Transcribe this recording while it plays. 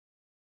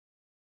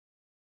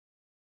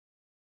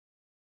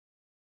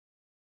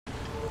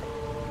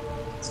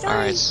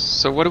Alright,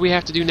 so what do we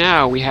have to do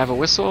now? We have a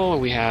whistle,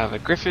 we have a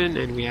griffin,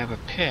 and we have a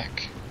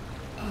pick.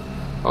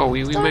 Oh,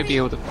 we might be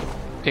able to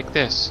pick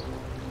this.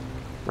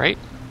 Right?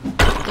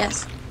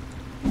 Yes.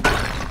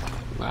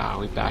 Wow,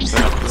 we bashed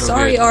that up real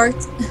Sorry, good.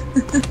 Art.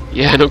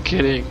 Yeah, no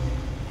kidding.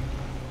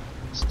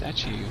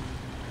 Statue.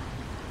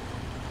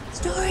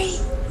 Story.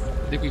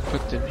 I think we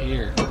put them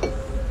here.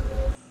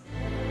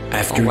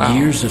 After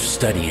years of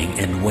studying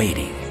and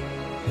waiting,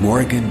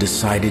 Morrigan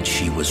decided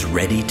she was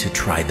ready to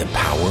try the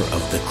power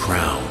of the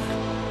crown.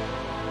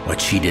 What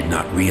she did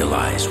not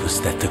realize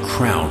was that the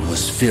crown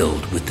was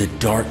filled with the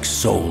dark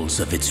souls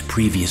of its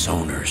previous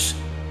owners,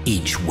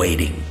 each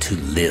waiting to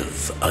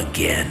live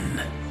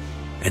again.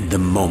 And the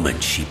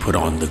moment she put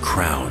on the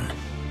crown,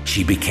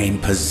 she became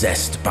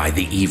possessed by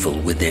the evil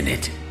within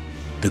it.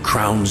 The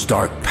crown's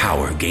dark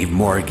power gave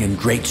Morrigan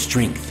great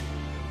strength,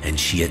 and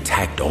she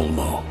attacked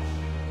Olmo.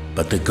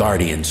 But the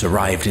Guardians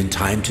arrived in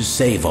time to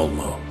save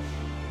Olmo,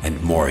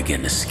 and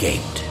Morrigan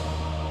escaped.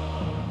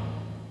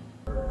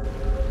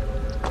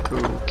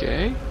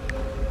 Okay.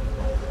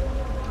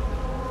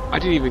 I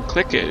didn't even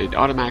click it, it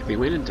automatically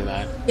went into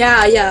that.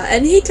 Yeah,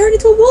 and he turned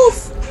into a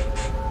wolf.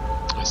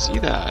 I see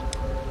that.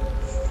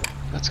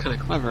 That's kind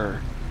of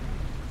clever.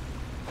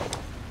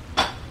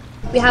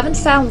 We haven't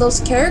found those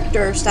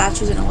character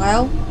statues in a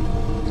while.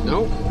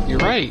 Nope, you're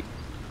right.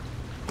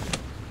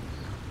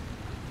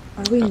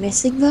 Are we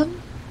missing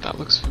them? That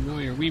looks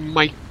familiar. We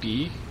might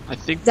be. I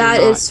think That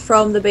they're not. is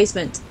from the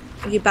basement.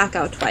 You back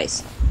out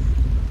twice.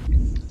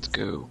 Let's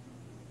go.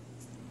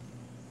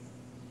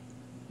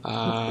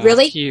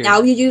 Really? Here.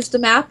 Now you use the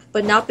map,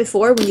 but not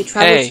before when you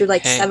traveled through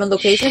like 7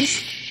 locations?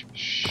 Shh,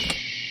 shh.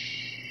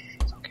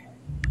 It's okay.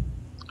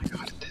 I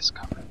got it this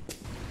covered.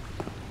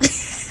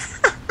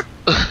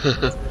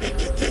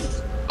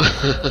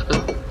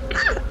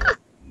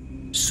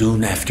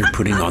 Soon after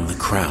putting on the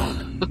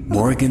crown,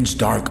 Morrigan's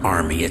dark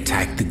army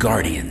attacked the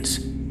Guardians.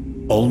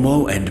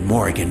 Olmo and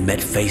Morrigan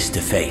met face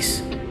to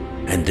face,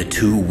 and the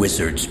two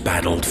wizards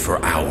battled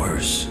for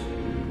hours.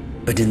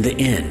 But in the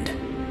end,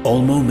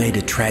 Olmo made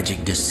a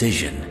tragic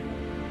decision.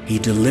 He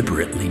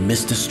deliberately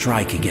missed a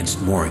strike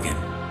against Morrigan,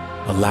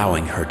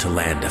 allowing her to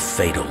land a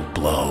fatal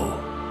blow.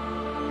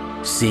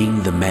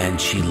 Seeing the man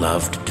she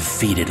loved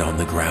defeated on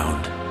the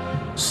ground,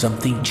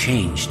 something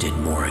changed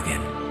in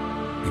Morrigan,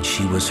 and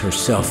she was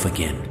herself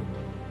again.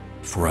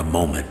 For a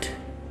moment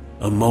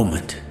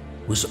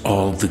was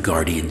all the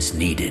Guardians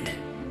needed.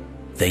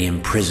 They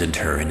imprisoned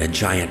her in a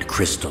giant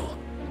crystal.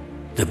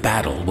 The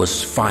battle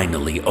was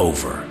finally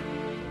over,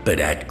 but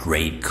at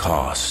great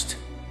cost.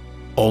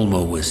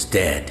 Olmo was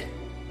dead,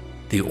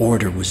 the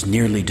Order was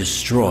nearly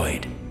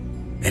destroyed,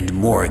 and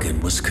Morrigan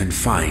was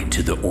confined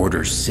to the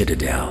Order's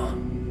citadel.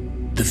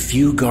 The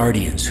few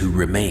Guardians who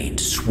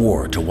remained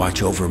swore to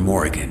watch over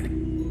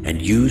Morrigan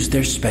and use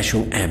their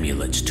special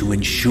amulets to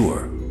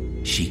ensure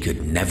she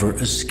could never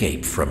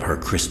escape from her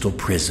crystal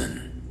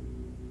prison.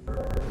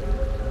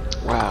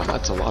 Wow,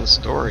 that's a lot of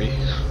story.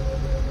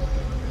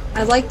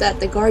 I like that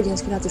the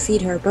Guardians cannot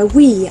defeat her, but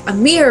we, a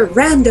mere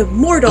random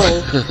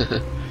mortal,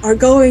 are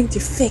going to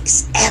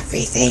fix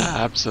everything.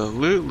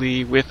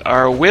 Absolutely, with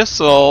our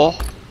whistle.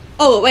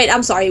 Oh, wait,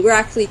 I'm sorry. We're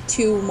actually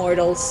 2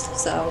 mortals,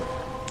 so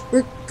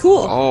we're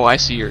cool. Oh, I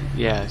see your...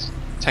 Yes,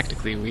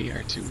 technically we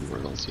are 2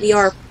 mortals.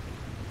 Yes.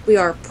 We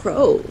are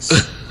pros.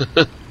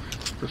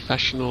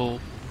 Professional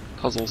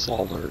puzzle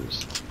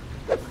solvers.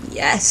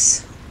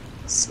 Yes.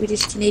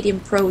 Swedish-Canadian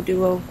pro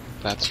duo.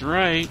 That's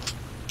right.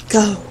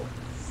 Go.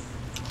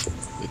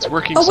 It's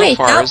working Oh, so wait,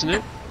 far, now, isn't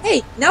it?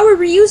 Hey, now we're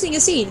reusing a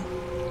scene.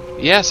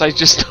 Yes, I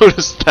just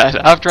noticed that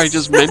after I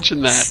just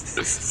mentioned that.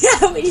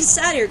 Yeah, we just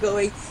sat here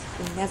going,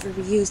 we never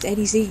reused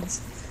any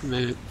scenes. And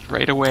then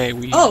right away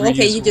we Oh, okay,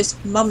 reused you one.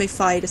 just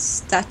mummified a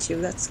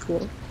statue. That's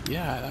cool.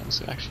 Yeah, that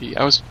was actually...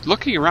 I was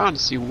looking around to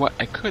see what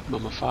I could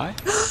mummify.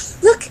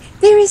 Look,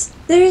 there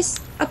is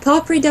a paw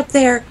print up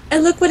there,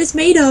 and look what it's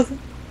made of.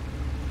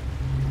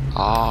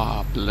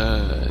 Ah,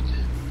 blood.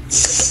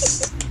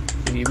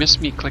 And you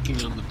missed me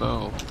clicking on the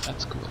bow.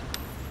 That's cool.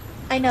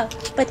 I know,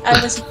 but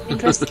I wasn't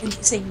interested in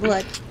using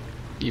blood.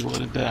 You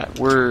wanted that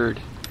word.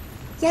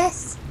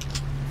 Yes.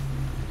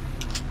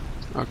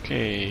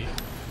 Okay.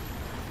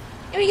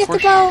 Let me get the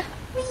bow.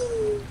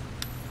 Whee!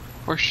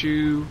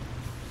 Horseshoe.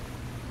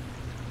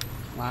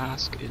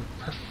 Flask and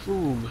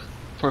perfume.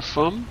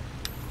 Parfum?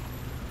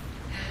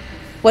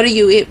 What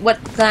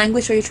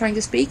language are you trying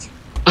to speak?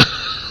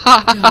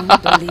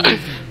 Don't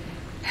believe.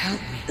 Help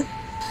me,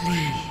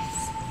 please.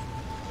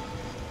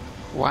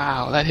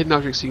 Wow, that hidden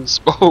object scene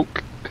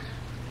spoke.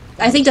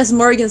 I think that's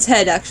Morrigan's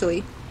head,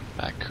 actually.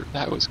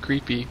 That was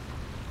creepy.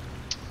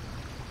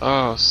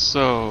 Oh,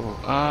 so,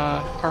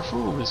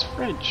 parfum is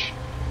French.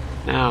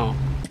 Now.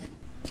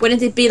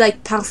 Wouldn't it be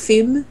like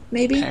parfum,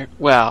 maybe?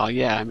 Well,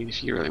 yeah, I mean,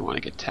 if you really want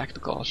to get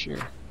technical, sure.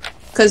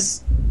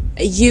 Because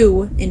a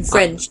U in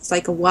French is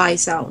like a Y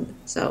sound,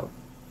 so.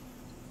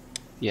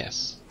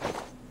 Yes.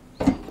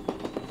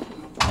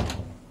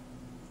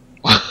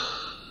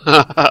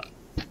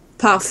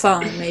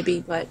 Parfum,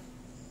 maybe, but...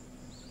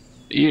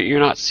 You're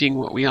not seeing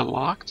what we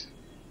unlocked?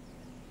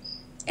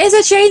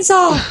 It's a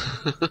chainsaw!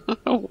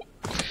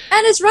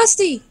 And it's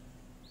rusty!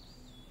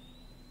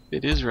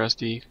 It is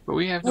rusty, but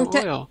we have no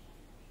More oil.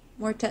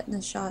 More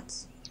tetanus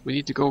shots. We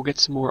need to go get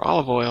some more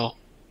olive oil.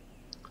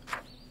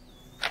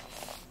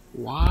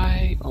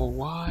 Why, oh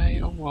why,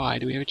 oh why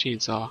do we have a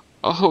chainsaw?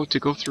 Oh, to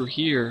go through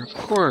here, of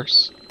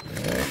course.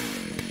 Good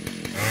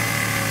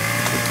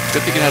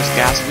thing it has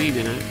gasoline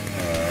in it.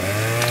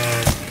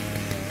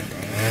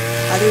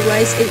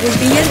 Otherwise, it would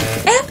be an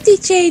empty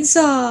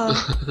chainsaw!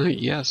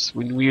 Yes,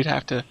 when we would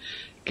have to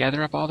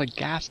gather up all the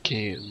gas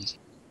cans.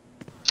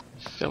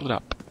 Fill it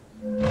up.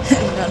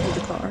 Not with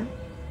the car.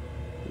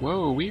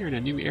 Whoa, we are in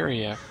a new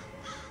area.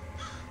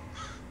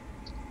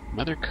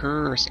 Another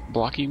curse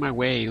blocking my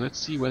way. Let's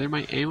see whether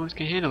my ambulance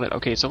can handle it.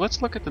 Okay, so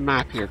let's look at the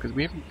map here, because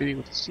we haven't been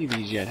able to see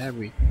these yet, have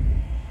we?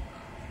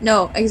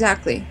 No,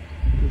 exactly.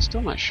 It's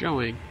still not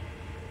showing.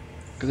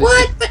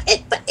 What? But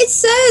it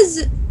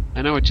says!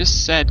 I know, it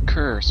just said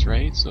curse,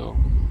 right? So...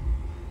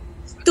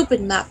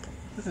 Stupid map.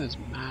 Look at this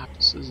map.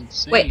 This is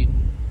insane. Wait,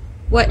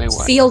 what?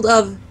 Field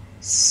of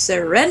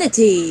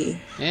Serenity.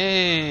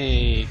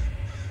 Hey!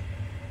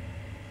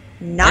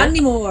 Not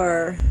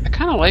anymore. I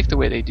kind of like the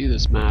way they do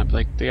this map.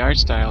 Like, the art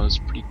style is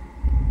pretty...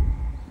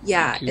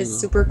 Yeah, cool. it's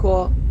super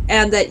cool.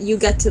 And that you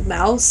get to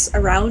mouse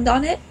around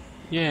on it.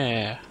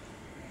 Yeah.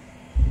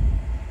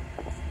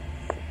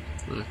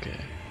 Okay.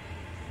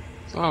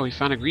 Oh, we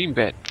found a green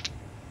bit.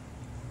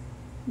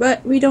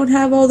 But we don't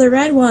have all the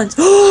red ones.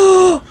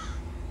 Oh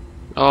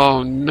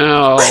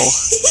no!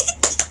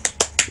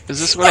 Is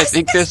this what I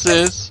think this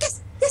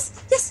is?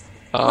 Yes.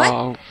 Oh,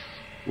 What?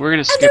 we're gonna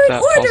And skip they're in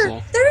that order.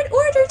 puzzle. They're in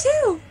order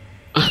too.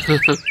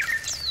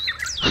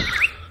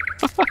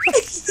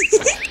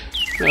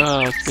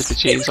 Oh, let's get the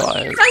chainsaw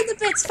out. Find the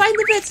bits.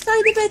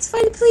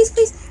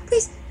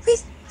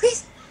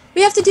 Please.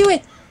 We have to do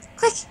it.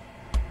 Quick.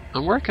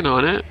 I'm working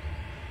on it.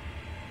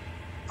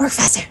 Work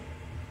faster.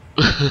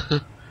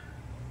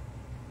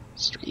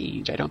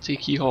 Strange, I don't see a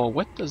keyhole.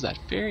 What does that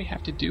fairy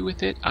have to do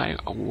with it? I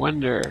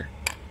wonder.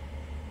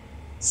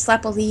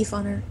 Slap a leaf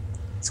on her.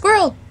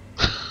 Squirrel.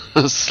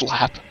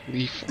 Slap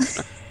leaf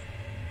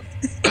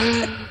on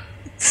her.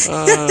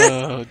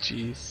 Oh,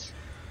 jeez.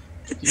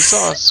 You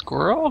saw a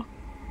squirrel?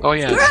 Oh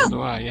yeah, Squirrel! so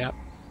do I, yeah.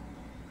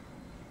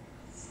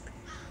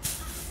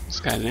 This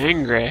guy's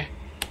angry.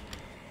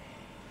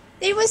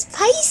 There was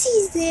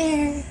Pisces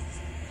there.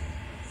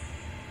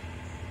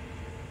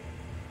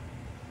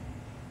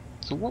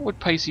 So what would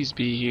Pisces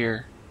be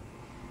here?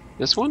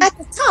 This one? At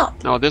the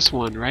top. No, this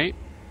one, right?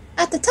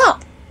 At the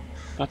top.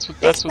 That's what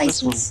There's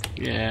this one. Pisces.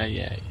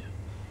 Yeah.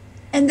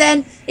 And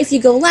then if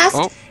you go left,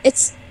 Oh.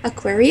 it's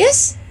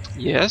Aquarius.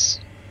 Yes.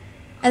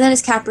 And then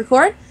it's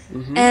Capricorn.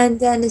 Mm-hmm. And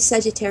then it's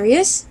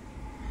Sagittarius.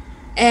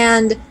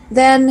 And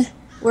then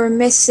we're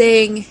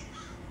missing...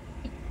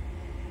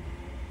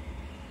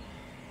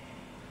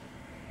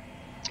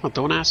 Oh,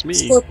 don't ask me.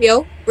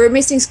 Scorpio. We're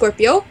missing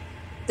Scorpio.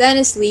 Then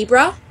it's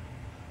Libra.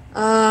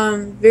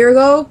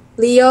 Virgo,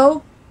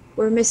 Leo.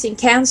 We're missing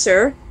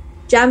Cancer,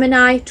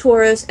 Gemini,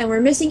 Taurus, and we're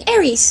missing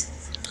Aries.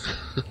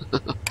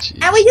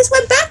 Jeez. And we just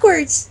went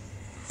backwards.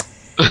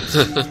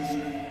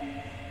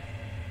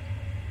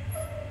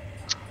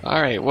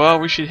 Alright, well,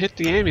 we should hit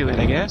the amulet,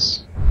 I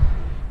guess.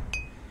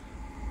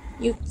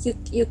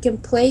 You can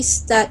place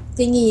that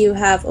thingy you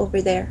have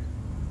over there.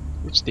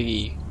 Which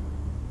thingy?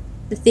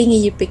 The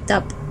thingy you picked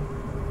up.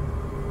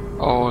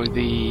 Oh,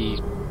 the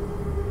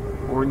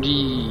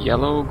orangey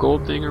yellow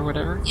gold thing or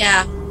whatever?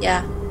 Yeah.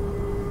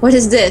 What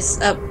is this?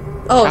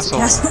 Oh, it's a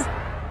Castle. castle.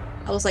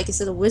 I was like,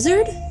 is it a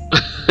wizard?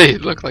 He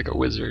looked like a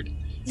wizard.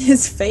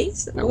 His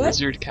face? A What?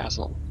 wizard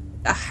castle.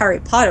 A Harry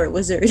Potter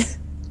wizard.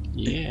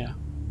 Yeah.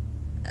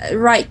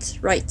 Right.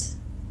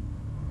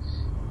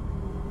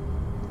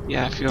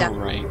 Yeah, I feel Yeah.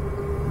 right.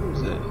 What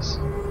is this?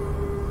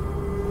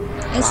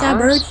 It's a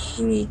Flowers?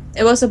 birdie.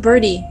 It was a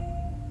birdie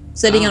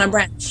sitting on a Oh.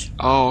 branch.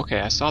 Oh, okay,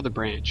 I saw the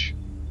branch.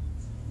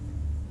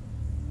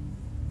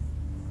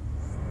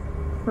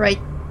 Right.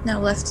 No,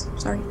 left.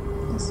 Sorry.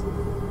 Yes.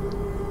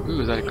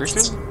 Ooh, is that a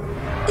griffin?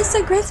 It's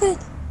a griffin.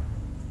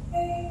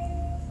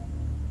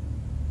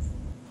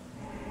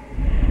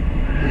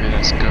 Okay,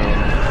 let's go.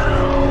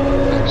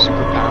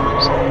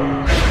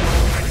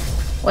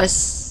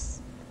 Superpowers.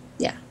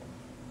 Yeah.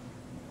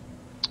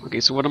 Okay,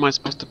 so what am I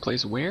supposed to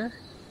place where?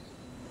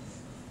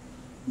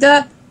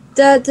 The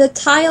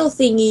tile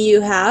thingy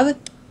you have,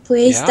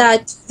 place Yeah?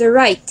 that to the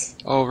right.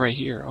 Oh, right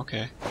here,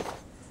 okay.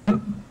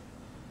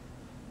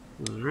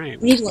 Alright.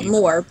 We need one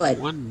more, but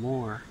One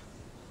more.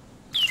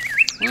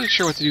 I'm not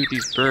sure what to do with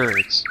these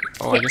birds.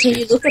 Oh, I wait, guess can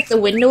you look at the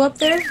window up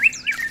there?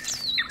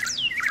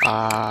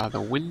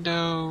 the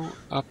window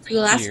up To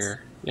the left?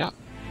 here. Yep.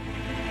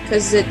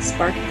 Because it's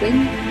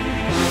sparkling.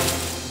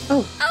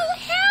 Oh, Oh,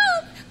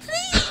 help!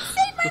 Please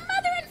save my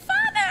mother and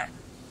father!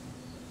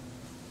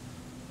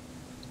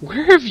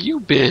 Where have you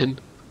been?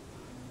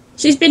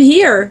 she's been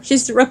here.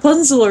 She's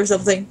Rapunzel or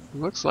something.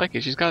 Looks like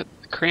it. She's got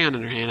a crayon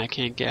in her hand I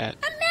can't get.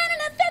 A man in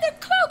a feather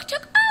cloak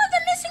took all of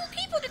the missing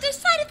people to the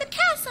side of the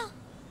castle.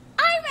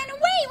 I ran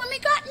away when we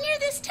got near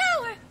this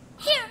tower.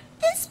 Here,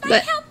 this might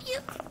But- help you.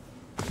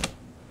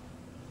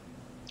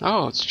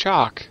 Oh, it's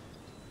chalk.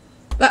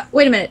 But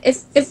wait a minute.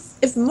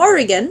 If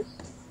Morrigan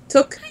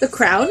took the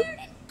crown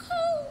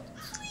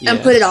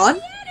and put it on,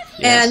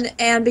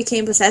 and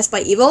became possessed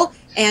by evil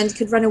and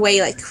could run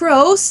away like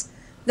crows,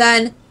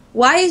 then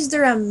why is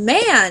there a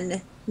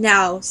man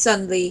now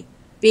suddenly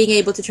being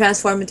able to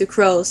transform into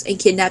crows and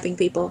kidnapping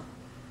people?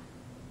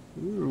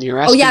 You're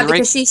asking the right...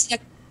 because she's a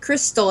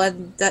crystal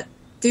and that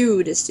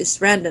dude is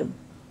just random.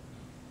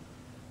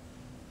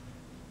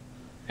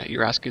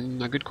 You're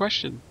asking a good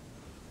question.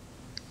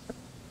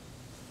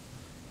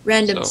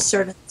 Random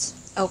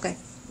servants. Okay.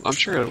 I'm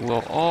sure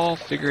we'll all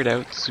figure it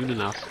out soon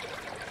enough.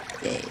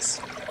 Yes.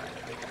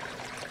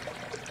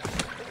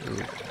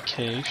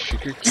 Okay,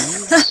 sugar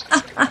cubes.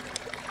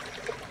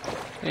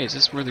 Hey, is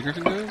this where the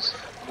griffin goes?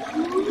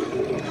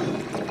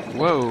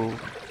 Whoa.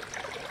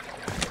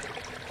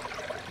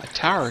 A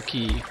tower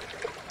key.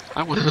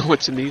 I want to know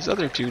what's in these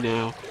other two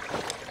now.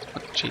 A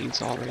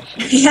chainsaw right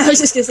here. Yeah, I was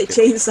just gonna say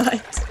chainsaw.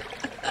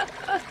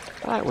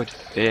 That would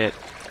fit.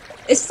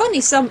 It's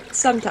funny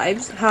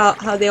sometimes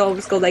how they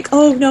always go like,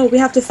 oh no, we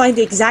have to find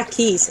the exact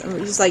keys. And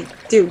we're just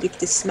like, dude, you can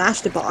just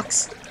smash the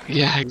box.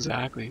 Yeah,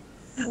 exactly.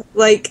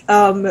 Like,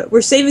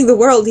 we're saving the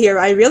world here.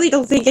 I really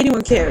don't think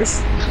anyone cares.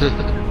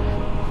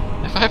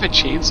 If I have a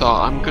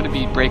chainsaw, I'm gonna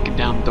be breaking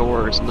down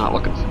doors and not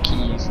looking for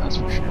keys, that's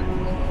for sure.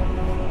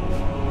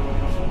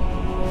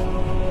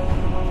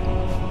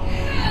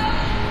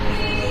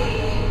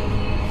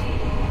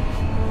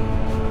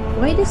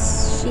 Why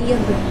does she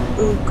and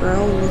the little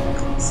girl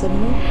look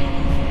similar?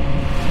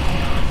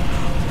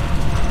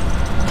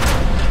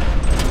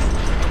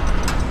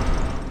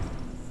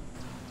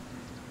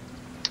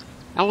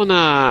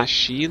 Elena,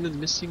 she and the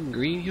missing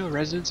Green Hill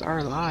residents are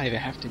alive. I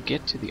have to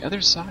get to the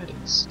other side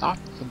and stop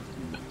the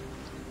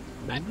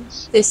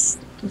madness?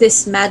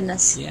 This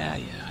madness. Yeah,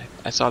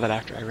 I saw that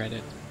after I read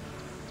it.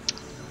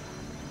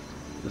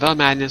 The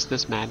madness,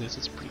 this madness,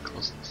 it's pretty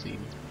close to the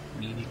same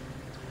meaning.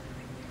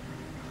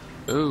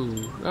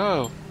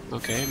 Oh,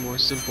 okay, more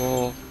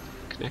simple,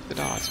 connect the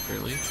dots,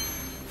 apparently.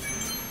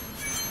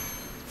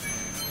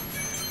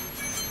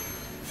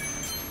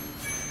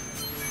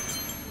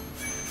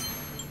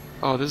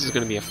 Oh, this is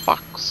gonna be a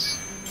fox.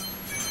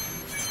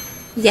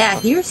 Yeah,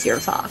 here's your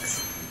fox.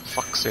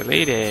 Foxy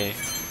lady.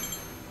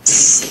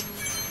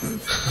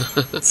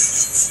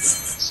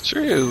 It's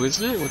true,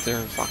 isn't it, with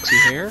their foxy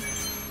hair?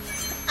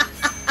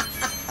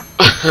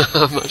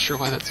 I'm not sure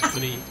why that's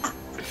funny.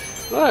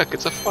 Look,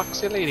 it's a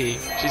foxy lady.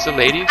 She's a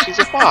lady and she's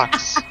a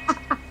fox.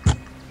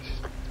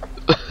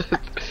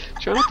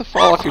 Try not to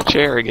fall off your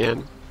chair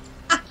again.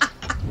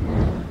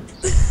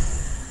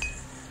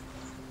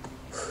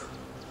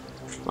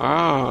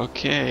 Oh,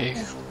 okay.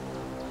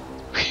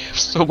 We have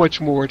so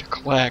much more to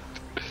collect.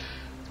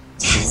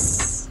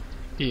 Yes.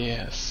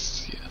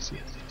 Yes.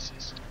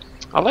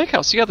 I like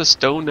how, see how the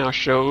stone now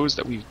shows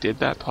that we did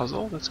that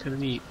puzzle? That's kind of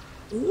neat.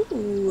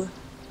 Ooh.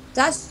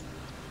 That's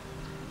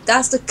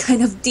the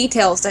kind of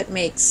details that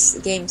makes the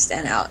game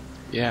stand out.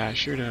 Yeah, it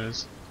sure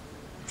does.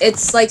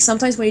 It's like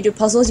sometimes when you do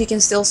puzzles, you can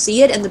still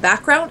see it in the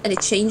background, and it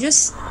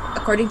changes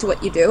according to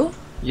what you do.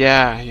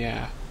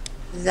 Yeah.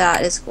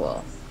 That is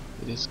cool.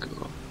 It is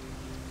cool.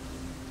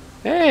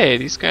 Hey,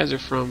 these guys are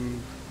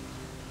from...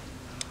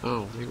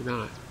 Oh, maybe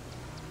not.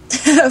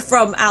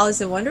 From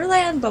Alice in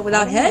Wonderland, but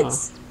without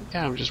heads?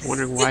 Yeah, I'm just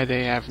wondering why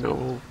they have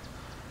no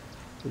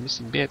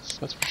missing bits,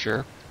 that's for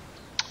sure.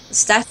 The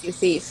statue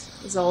thief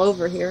is all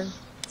over here.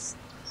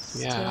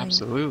 Yeah,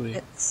 absolutely.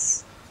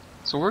 Bits.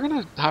 So we're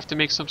gonna have to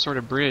make some sort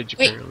of bridge,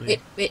 apparently.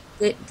 Wait.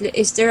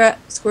 Is there a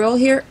squirrel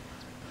here?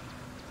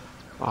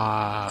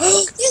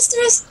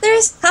 Yes, there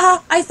is.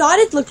 Haha, I thought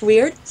it looked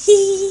weird.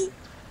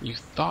 You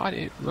thought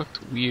it looked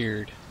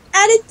weird.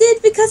 And it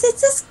did, because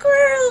it's a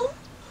squirrel.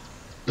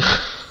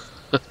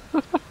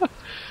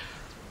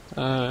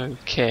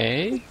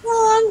 Okay.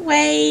 Wrong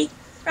way.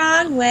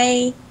 Wrong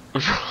way.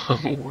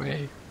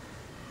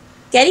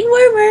 Getting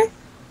warmer.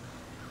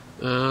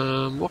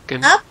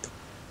 Looking. Up.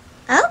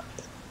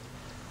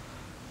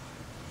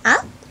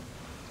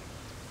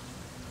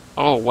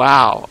 Oh,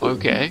 wow.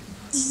 Okay.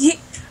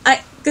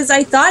 Because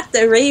I thought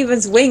the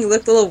raven's wing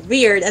looked a little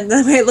weird, and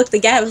then when I looked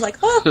again, I was like,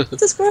 oh,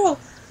 it's a squirrel.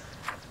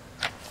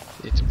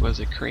 It was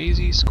a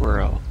crazy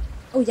squirrel.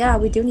 Oh yeah,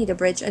 we do need a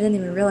bridge. I didn't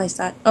even realize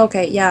that.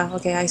 Okay,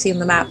 I see on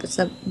the map. It's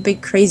a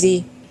big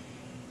crazy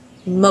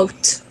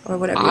moat, or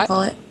whatever you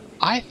call it.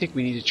 I think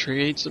we need to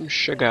trade some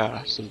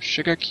sugar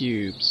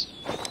cubes.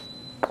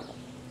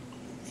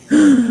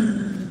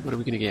 What are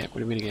we gonna get?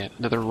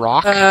 Another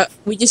rock?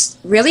 We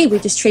just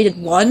traded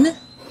one?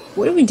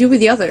 What did we do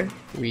with the other?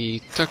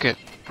 We took it.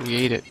 We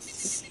ate it.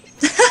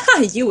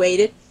 You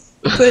ate it.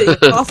 You put it in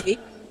your coffee.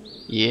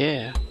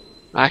 Yeah.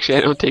 Actually,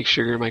 I don't take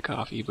sugar in my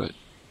coffee, but...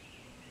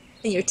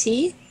 In your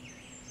tea?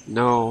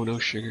 No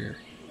sugar.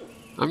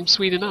 I'm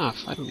sweet enough.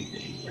 I don't need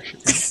any more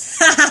sugar.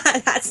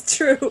 That's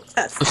true.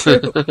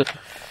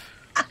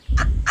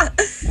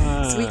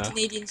 Sweet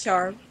Canadian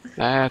charm.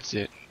 That's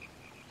it.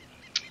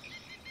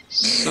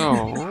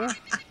 So...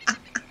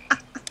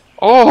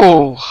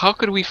 Oh! How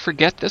could we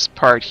forget this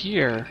part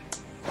here?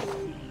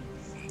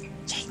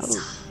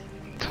 Chainsaw.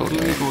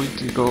 totally going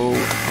to go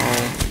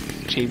all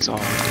chainsaw on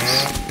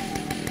this.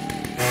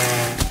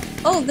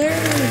 Oh,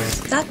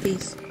 there's that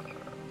piece.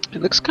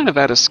 It looks kind of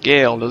out of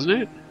scale, doesn't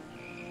it?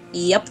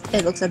 Yep,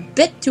 it looks a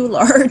bit too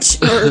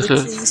large, or the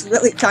tree's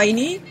really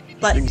tiny,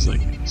 but... Thing's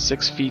like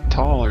 6 feet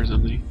tall or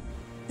something.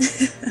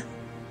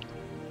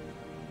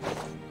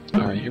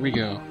 Alright, here we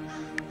go.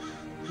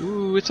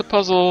 Ooh, it's a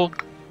puzzle!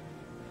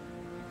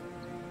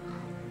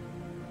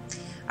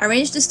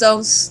 Arrange the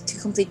stones to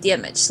complete the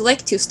image.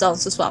 Select 2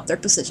 stones to swap their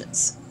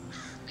positions.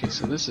 Okay,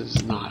 so this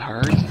is not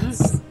hard,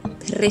 is it?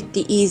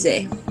 Pretty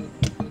easy.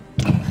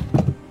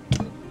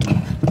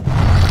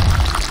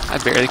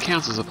 That barely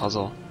counts as a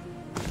puzzle.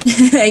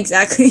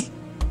 Exactly.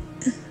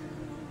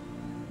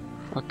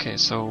 Okay,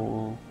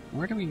 so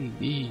where do we need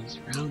these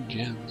round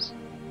gems?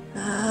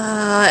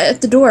 At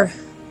the door.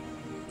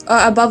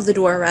 Above the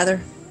door, rather.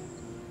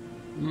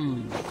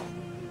 Hmm.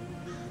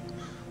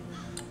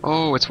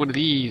 Oh, it's one of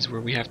these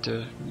where we have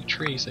to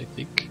retrace, I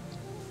think.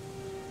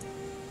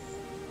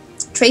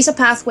 Trace a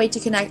pathway to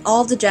connect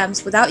all the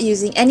gems without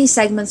using any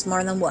segments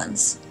more than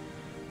once.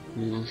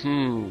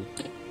 Mm-hmm.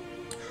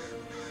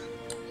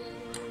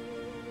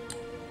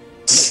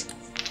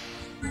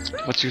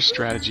 What's your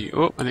strategy?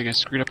 Oh, I think I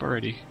screwed up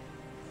already.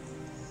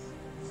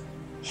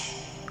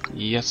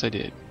 Yes, I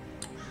did.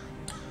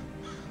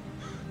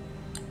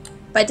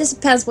 But this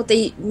depends what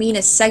they mean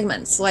as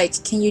segments.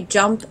 Like, can you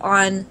jump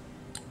on...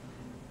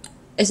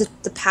 Is it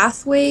the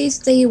pathways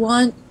that you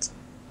want?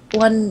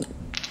 One...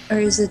 Or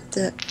is it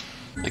the...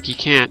 Like, you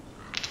can't...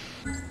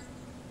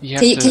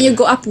 Can you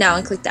go up now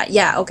and click that?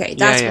 Yeah, okay.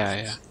 That's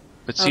yeah.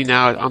 But see,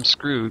 now I'm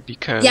screwed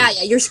because... Yeah,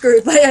 you're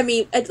screwed. But, I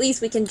mean, at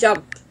least we can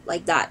jump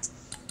like that.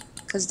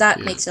 Because that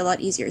makes it a lot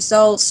easier.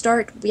 So,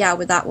 start,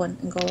 with that one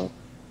and go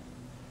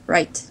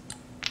right.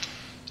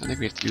 I think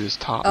we have to do this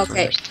top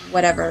first.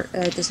 Whatever.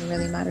 It doesn't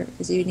really matter.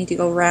 Because you need to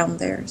go around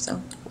there,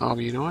 so... Oh, but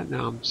you know what?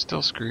 Now I'm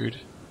still screwed.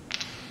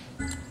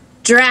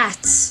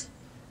 Drats!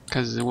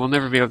 Because we'll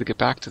never be able to get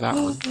back to that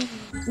one.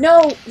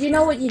 No, you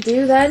know what you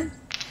do then?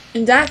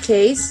 In that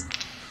case,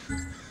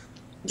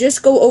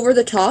 just go over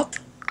the top.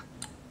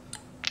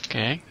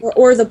 Okay.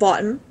 Or the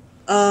bottom.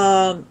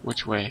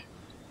 Which way?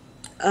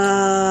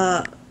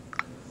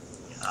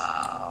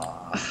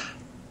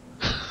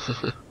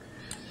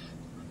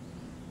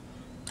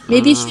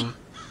 Maybe you should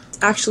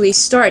actually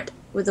start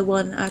with the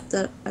one at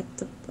the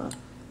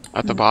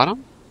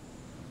bottom?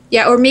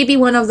 Yeah, or maybe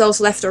one of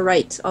those left or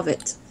right of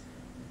it.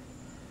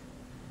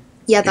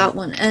 Yeah, that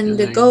one.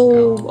 And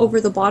go over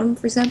the bottom,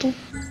 for example.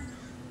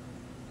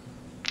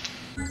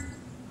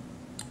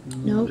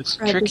 No, it's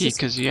tricky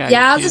because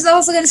Yeah, this is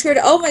also gonna screw it.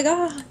 Oh my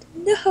god,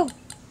 no.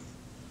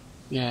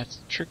 Yeah, it's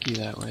tricky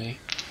that way.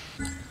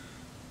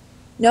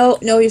 No,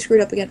 you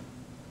screwed up again.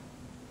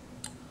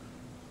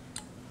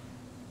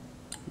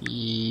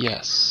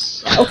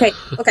 Yes. Okay.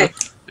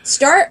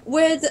 Start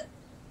with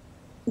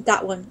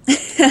that one.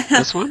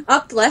 This one?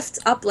 Up left.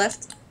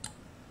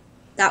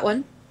 That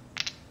one.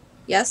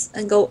 Yes,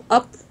 and go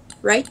up,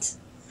 right.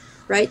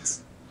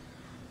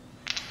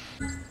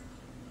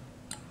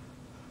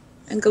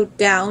 And go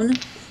down.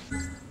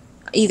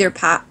 Either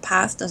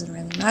path, doesn't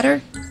really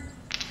matter.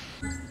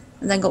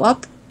 And then go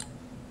up.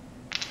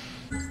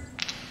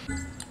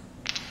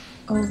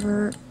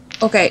 Over.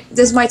 Okay,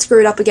 this might screw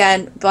it up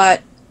again,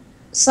 but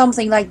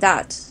something like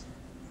that.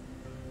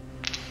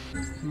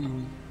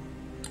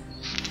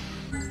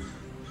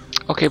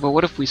 Okay, but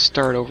what if we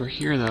start over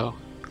here, though?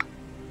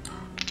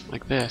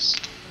 Like this.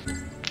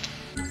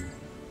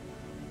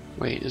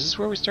 Wait, is this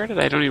where we started?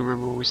 I don't even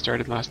remember where we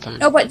started last time.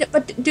 No,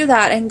 but do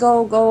that and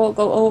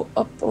go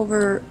up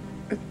over.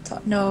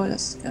 No,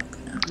 that's not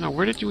gonna. No,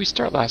 where did we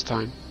start last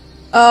time?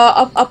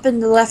 Up in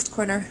the left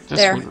corner. This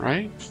there. one,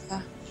 right?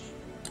 Yeah.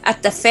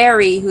 At the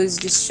fairy, who's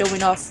just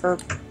showing off her.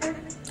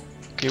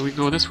 Okay, we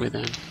go this way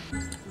then.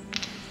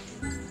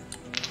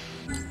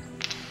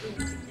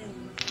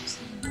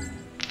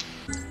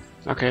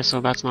 Okay,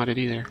 so that's not it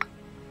either.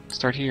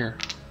 Start here.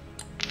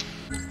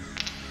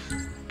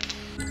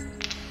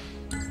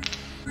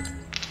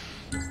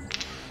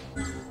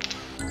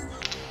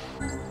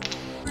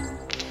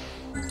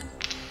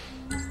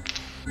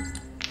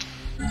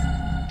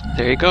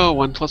 There you go,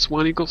 1 +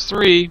 1 =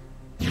 3.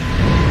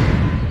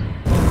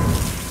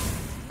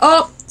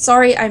 Oh,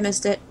 sorry, I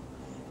missed it.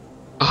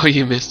 Oh,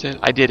 you missed it?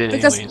 I did it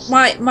because anyways.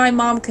 my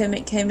mom came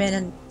in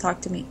and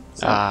talked to me.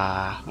 So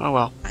oh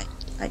well.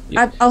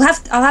 I'll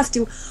have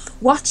to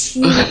watch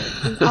you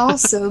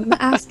awesome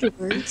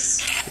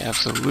afterwards.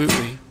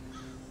 Absolutely.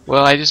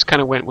 Well, I just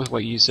kind of went with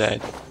what you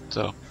said,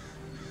 so.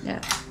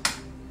 Yeah.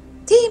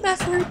 Team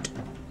effort.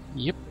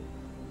 Yep.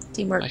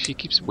 Teamwork. She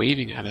keeps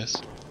waving at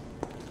us.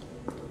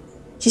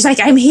 She's like,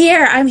 I'm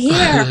here.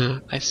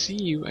 I see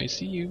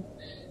you.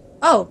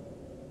 Oh.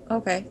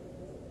 Okay.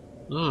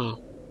 Oh.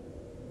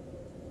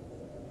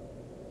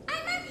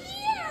 I'm up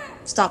here!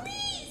 Stop.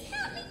 Please,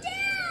 help me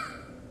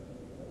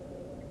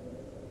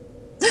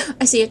down!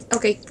 I see it.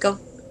 Okay, go.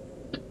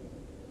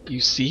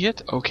 You see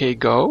it? Okay,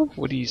 go?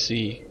 What do you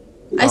see?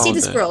 I see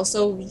the squirrel,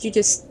 so you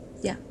just,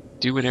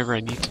 do whatever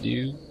I need to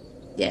do.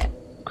 Yeah.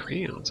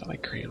 Crayons. I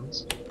like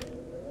crayons.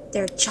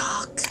 They're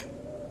chalk.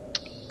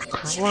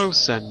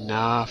 Close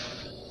enough.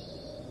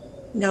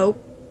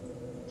 Nope.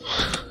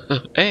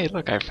 Hey,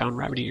 look, I found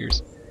rabbit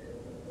ears.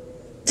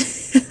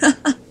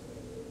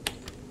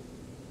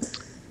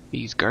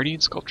 These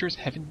guardian sculptures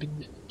haven't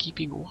been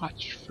keeping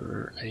watch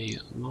for a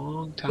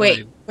long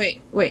time.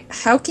 Wait.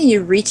 How can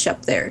you reach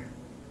up there?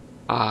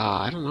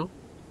 I don't know.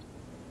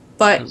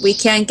 But we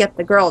can't get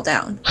the girl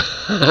down.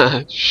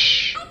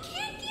 Shh.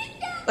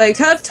 Like,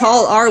 how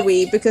tall are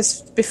we?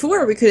 Because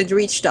before we couldn't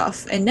reach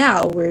stuff, and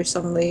now we're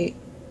suddenly...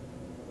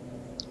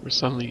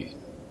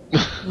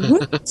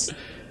 What?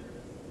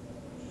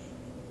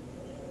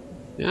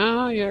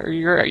 Yeah,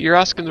 you're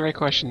asking the right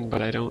question,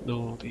 but I don't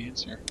know the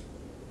answer.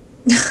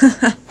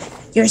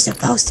 You're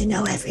supposed to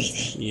know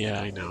everything. Yeah,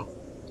 I know.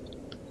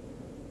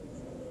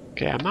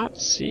 Okay, I'm not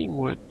seeing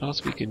what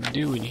else we can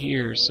do in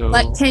here, so...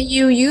 Like, can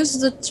you use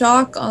the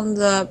chalk on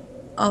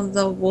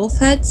the wolf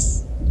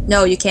heads?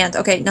 No, you can't.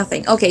 Okay,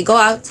 nothing. Okay, go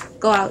out.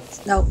 Go out.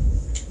 No.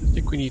 I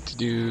think we need to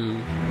do...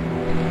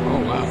 Oh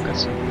wow,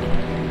 that's...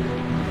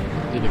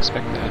 Didn't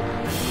expect that.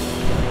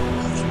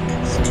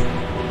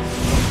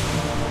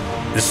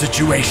 The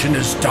situation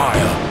is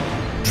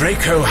dire.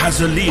 Draco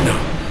has Alina,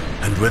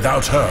 and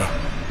without her,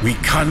 we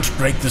can't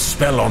break the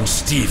spell on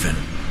Stephen.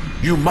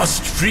 You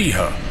must free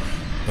her,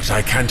 but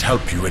I can't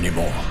help you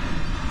anymore.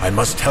 I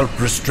must help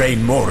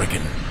restrain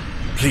Morrigan.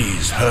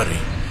 Please hurry.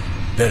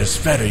 There is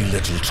very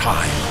little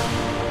time.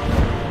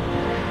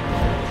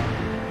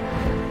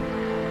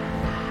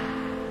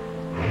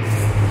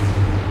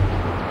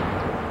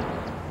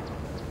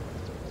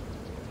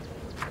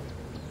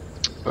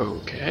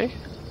 Okay.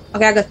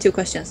 Okay, I got 2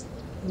 questions.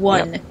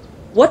 One, Yep.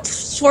 What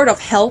sort of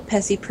help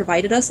has he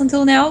provided us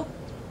until now?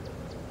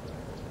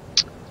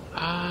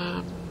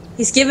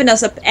 He's given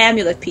us an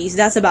amulet piece,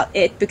 that's about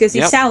it, because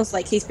he sounds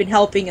like he's been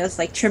helping us,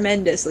 like,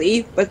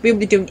 tremendously, but we've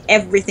been doing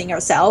everything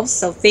ourselves,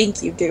 so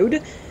thank you,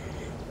 dude.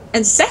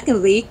 And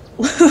secondly,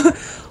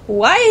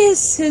 why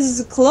is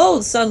his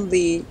clothes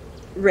suddenly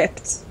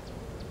ripped?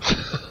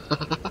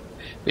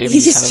 Maybe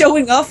He's just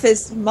showing off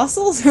his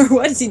muscles, or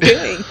what is he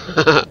doing?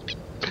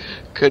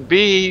 Could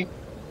be.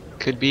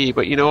 Could be,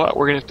 but you know what?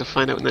 We're going to have to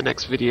find out in the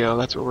next video.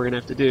 That's what we're going to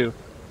have to do.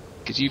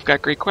 Because you've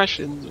got great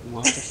questions, and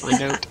we'll have to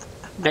find out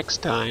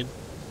next time.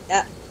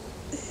 Yeah.